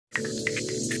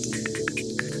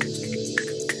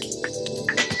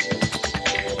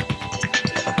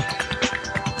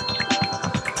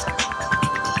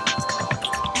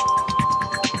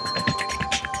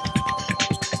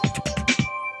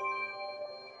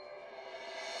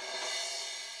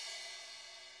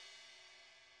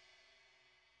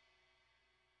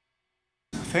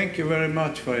Thank you very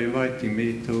much for inviting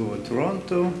me to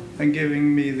Toronto and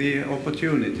giving me the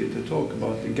opportunity to talk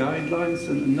about the guidelines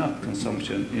and nut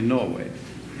consumption in Norway.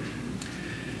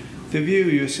 The view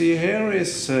you see here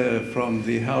is from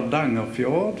the Hardanger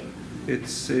fjord.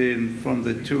 It's from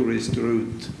the tourist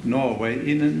route Norway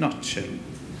in a nutshell.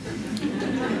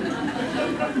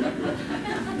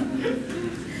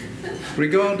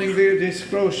 Regarding the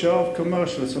disclosure of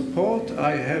commercial support,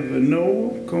 I have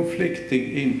no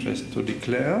conflicting interest to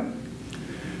declare,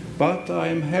 but I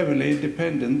am heavily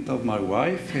dependent on my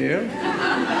wife here,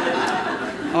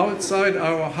 outside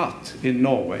our hut in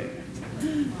Norway.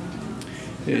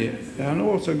 I'm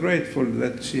also grateful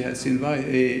that she has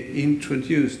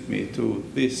introduced me to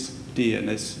this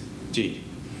DNSG.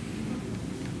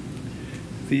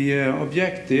 The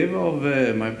objective of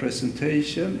my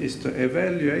presentation is to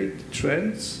evaluate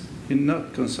trends in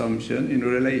nut consumption in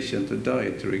relation to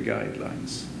dietary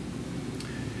guidelines.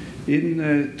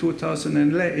 In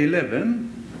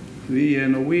 2011, the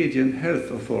Norwegian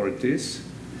health authorities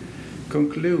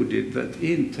concluded that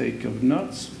intake of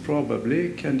nuts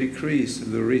probably can decrease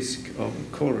the risk of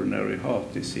coronary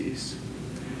heart disease.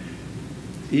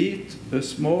 Eat a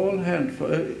small handful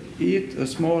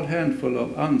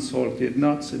of unsalted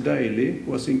nuts daily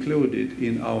was included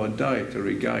in our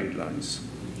dietary guidelines.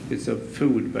 It's a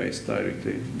food-based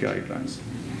dietary guidelines.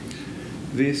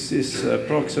 This is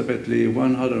approximately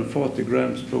 140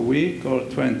 grams per week or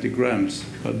 20 grams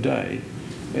per day,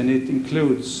 and it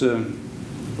includes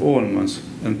almonds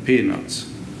and peanuts.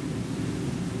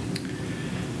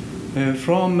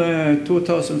 From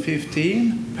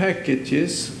 2015,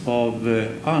 packages of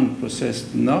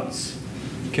unprocessed nuts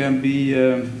can be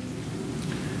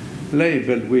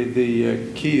labeled with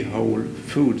the keyhole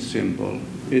food symbol.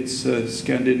 It's a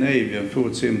Scandinavian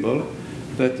food symbol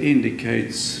that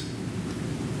indicates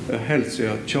a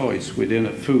healthier choice within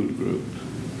a food group.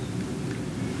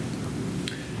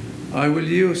 I will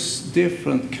use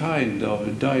different kind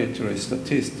of dietary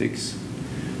statistics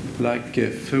like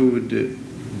food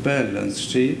balance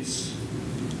sheets,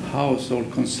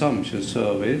 household consumption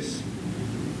surveys,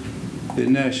 the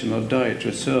National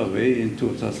Dietary Survey in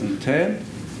 2010,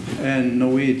 and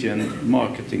Norwegian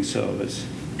marketing service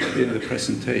in the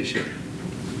presentation.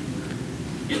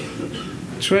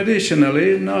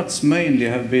 Traditionally, nuts mainly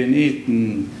have been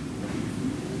eaten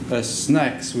as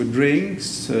snacks with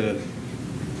drinks, the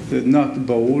nut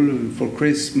bowl for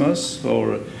Christmas,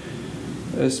 or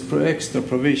as extra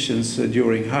provisions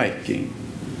during hiking.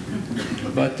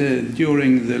 But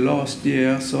during the last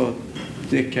years or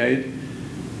decade,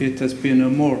 it has been a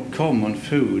more common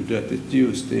food that is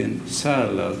used in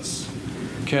salads,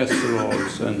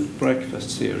 casseroles, and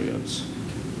breakfast cereals.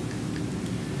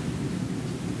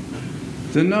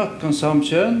 The nut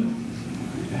consumption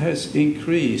has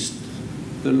increased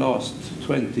the last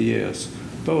 20 years,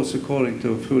 both according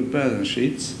to food balance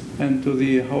sheets and to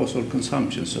the household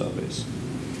consumption surveys.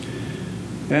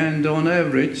 And on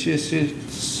average,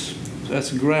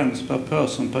 as grams per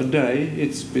person per day,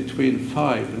 it's between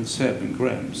 5 and 7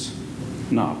 grams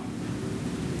now.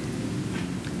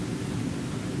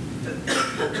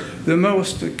 The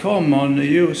most common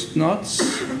used nuts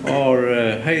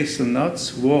are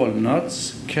hazelnuts,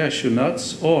 walnuts, cashew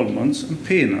nuts, almonds, and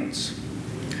peanuts.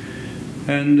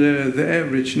 And the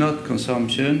average nut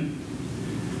consumption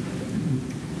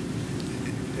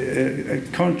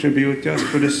contributes just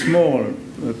for the small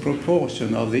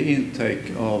proportion of the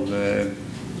intake of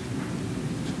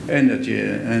energy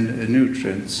and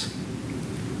nutrients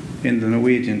in the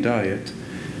Norwegian diet.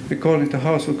 According to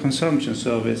household consumption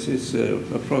service, it's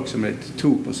approximately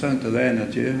 2% of the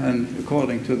energy, and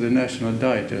according to the National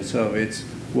Dietary Survey, it's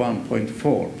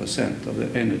 1.4% of the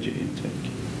energy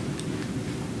intake.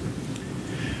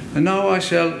 And now I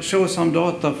shall show some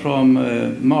data from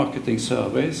marketing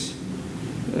surveys,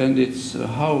 and it's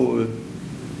how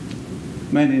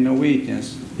many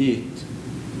Norwegians eat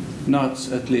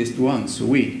nuts at least once a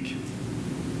week.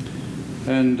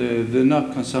 And the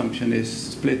nut consumption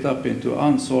is split up into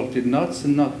unsalted nuts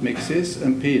and nut mixes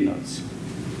and peanuts.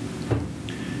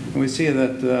 And we see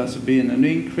that there has been an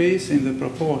increase in the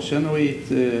proportion of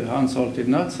eat unsalted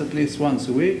nuts at least once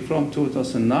a week from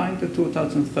 2009 to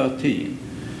 2013.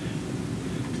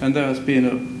 And there has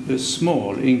been a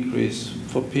small increase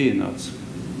for peanuts.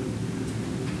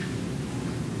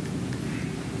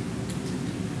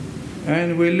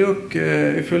 And we look,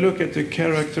 if we look at the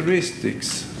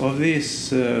characteristics of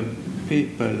these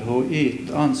people who eat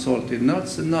unsalted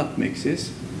nuts and nut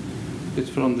mixes, it's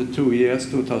from the 2 years,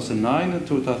 2009 and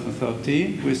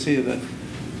 2013, we see that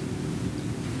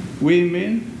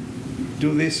women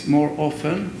do this more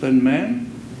often than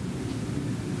men.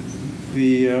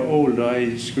 The older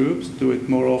age groups do it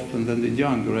more often than the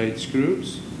younger age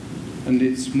groups. And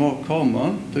it's more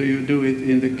common to do it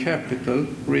in the capital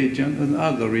region and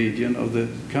other region of the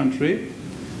country.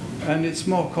 And it's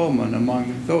more common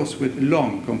among those with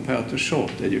long compared to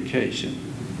short education.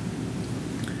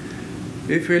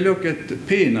 If we look at the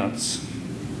peanuts,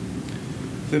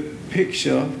 the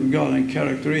picture regarding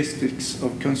characteristics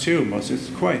of consumers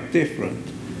is quite different.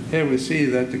 Here we see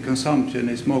that the consumption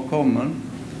is more common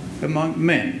among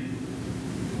men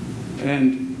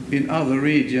and in other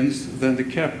regions than the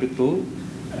capital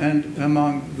and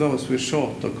among those with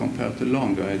shorter compared to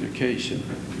longer education.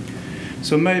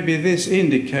 So maybe this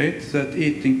indicates that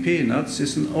eating peanuts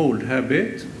is an old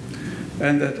habit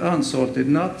and that unsalted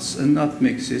nuts and nut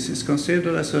mixes is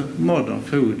considered as a modern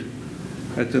food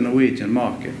at the Norwegian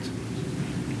market.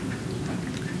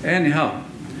 Anyhow,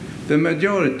 the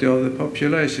majority of the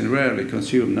population rarely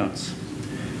consume nuts.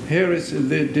 Here is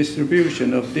the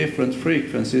distribution of different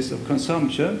frequencies of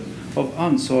consumption of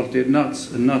unsalted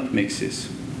nuts and nut mixes.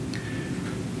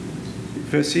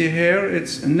 If you see here,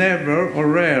 it's never or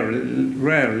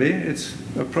rarely, it's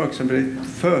approximately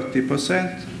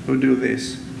 30% who do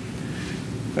this.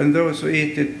 And those who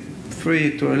eat it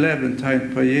 3 to 11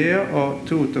 times per year or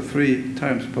 2 to 3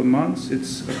 times per month,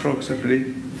 it's approximately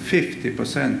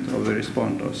 50% of the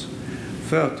responders.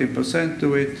 13%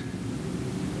 do it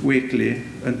weekly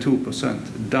and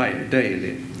 2%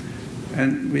 daily.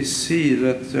 And we see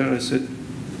that there is a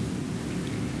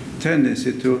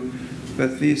tendency to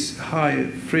that this high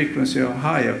frequency or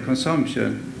higher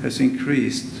consumption has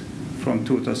increased from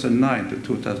 2009 to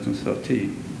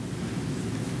 2013.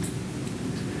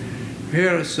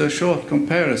 Here is a short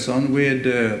comparison with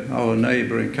our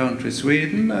neighboring country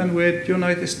Sweden and with the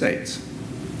United States.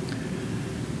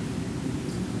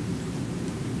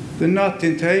 The nut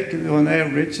intake on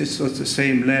average is at the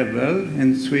same level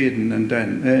in Sweden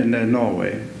and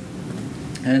Norway.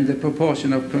 And the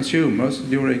proportion of consumers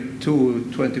during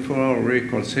 2 24-hour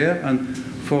recalls here and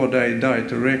 4-day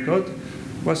dietary record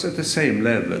was at the same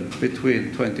level,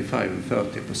 between 25 and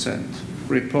 30%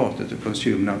 reported to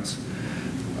consume nuts.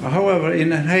 However,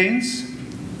 in Haynes,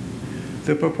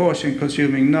 the proportion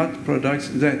consuming nut products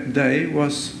that day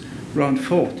was around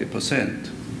 40%.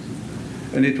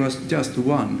 And it was just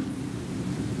one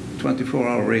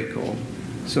 24-hour recall.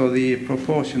 So the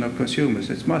proportion of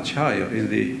consumers is much higher in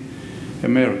the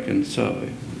American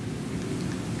survey.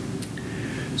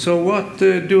 So what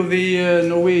do the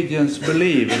Norwegians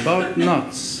believe about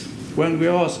nuts when we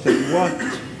ask them what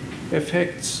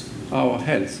affects our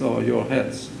health or your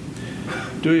health?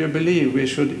 Do you believe we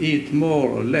should eat more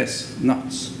or less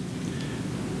nuts?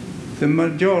 The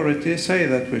majority say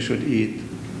that we should eat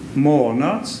more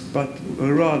nuts, but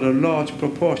a rather large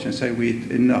proportion say we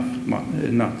eat enough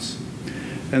nuts.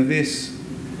 And this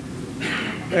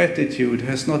attitude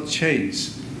has not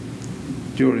changed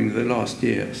during the last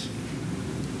years.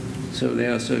 So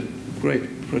there's a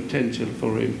great potential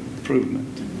for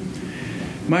improvement.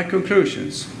 My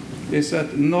conclusions is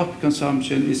that nut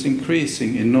consumption is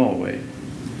increasing in Norway.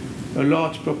 A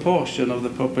large proportion of the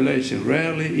population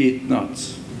rarely eat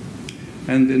nuts,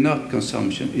 and the nut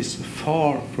consumption is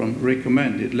far from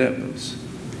recommended levels.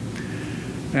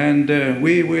 And I'm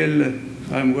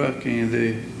working in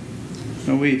the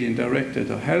Norwegian Directorate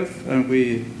of Health, and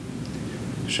we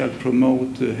shall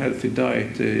promote a healthy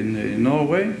diet in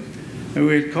Norway. And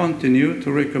we'll continue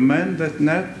to recommend that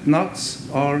nuts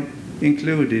are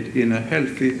included in a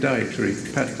healthy dietary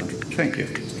pattern. Thank you.